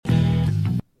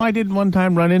I did one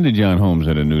time run into John Holmes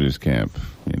at a nudist camp.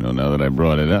 Now that I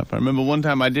brought it up. I remember one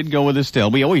time I did go with Estelle.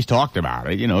 We always talked about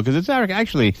it, because it's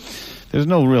actually, there's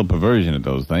no real perversion at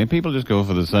those things. People just go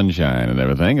for the sunshine and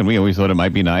everything, and we always thought it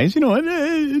might be nice, it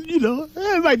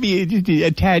might be just a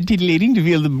tad titillating to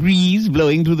feel the breeze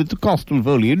blowing through the coastal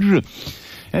foliage.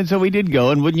 And so we did go,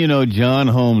 and wouldn't you know, John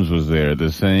Holmes was there at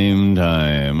the same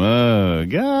time. Oh,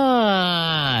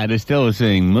 God. Estelle was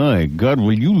saying, my God,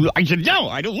 will you look? I said, no,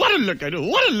 I don't want to look. I don't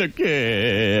want to look.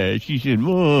 She said,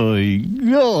 my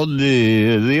God,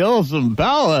 the awesome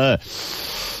power.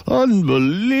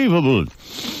 Unbelievable.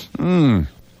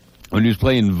 When he was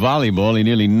playing volleyball, he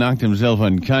nearly knocked himself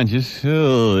unconscious.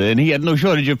 Oh, and he had no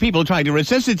shortage of people trying to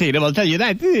resuscitate him, I'll tell you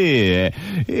that. He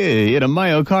had a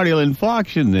myocardial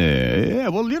infarction there. Yeah,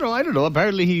 well, I don't know.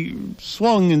 Apparently he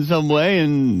swung in some way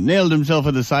and nailed himself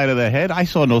in the side of the head. I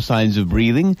saw no signs of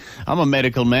breathing. I'm a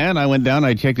medical man. I went down,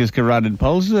 I checked his carotid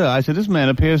pulse. I said, this man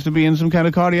appears to be in some kind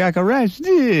of cardiac arrest.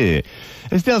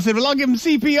 Estelle said, well, I'll give him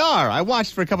CPR. I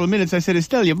watched for a couple of minutes. I said,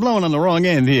 Estelle, you're blowing on the wrong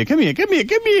end here. Come here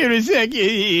a sec.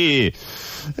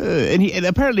 And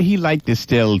apparently he liked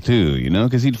Estelle too,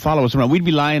 because he'd follow us around. We'd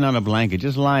be lying on a blanket,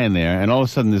 just lying there, and all of a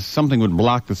sudden something would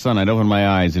block the sun. I'd open my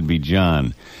eyes, it'd be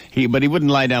John. But he wouldn't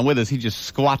lie down with us. He'd just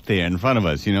squat there in front of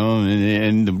us,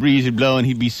 and the breeze would blow, and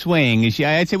he'd be swaying. And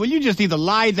I'd say, well, you just either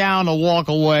lie down or walk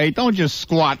away. Don't just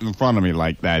squat in front of me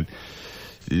like that.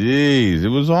 Jeez, it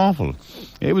was awful.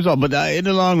 It was all, but in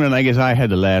the long run, I guess I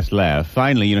had the last laugh.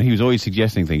 Finally, he was always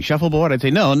suggesting things. Shuffleboard? I'd say,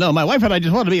 no, my wife and I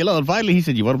just want to be alone. Finally, he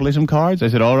said, you want to play some cards? I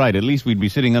said, all right, at least we'd be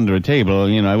sitting under a table.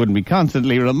 I wouldn't be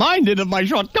constantly reminded of my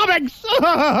shortcomings. So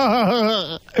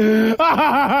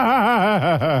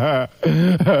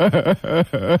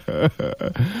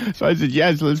I said,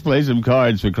 yes, let's play some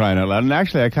cards, for crying out loud. And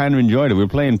actually, I kind of enjoyed it. We were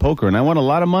playing poker, and I won a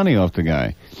lot of money off the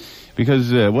guy.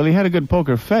 Because, he had a good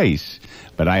poker face.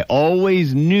 But I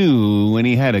always knew when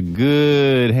he had a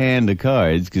good hand of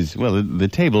cards, because, the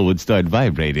table would start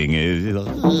vibrating. The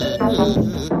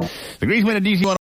Greasman at DC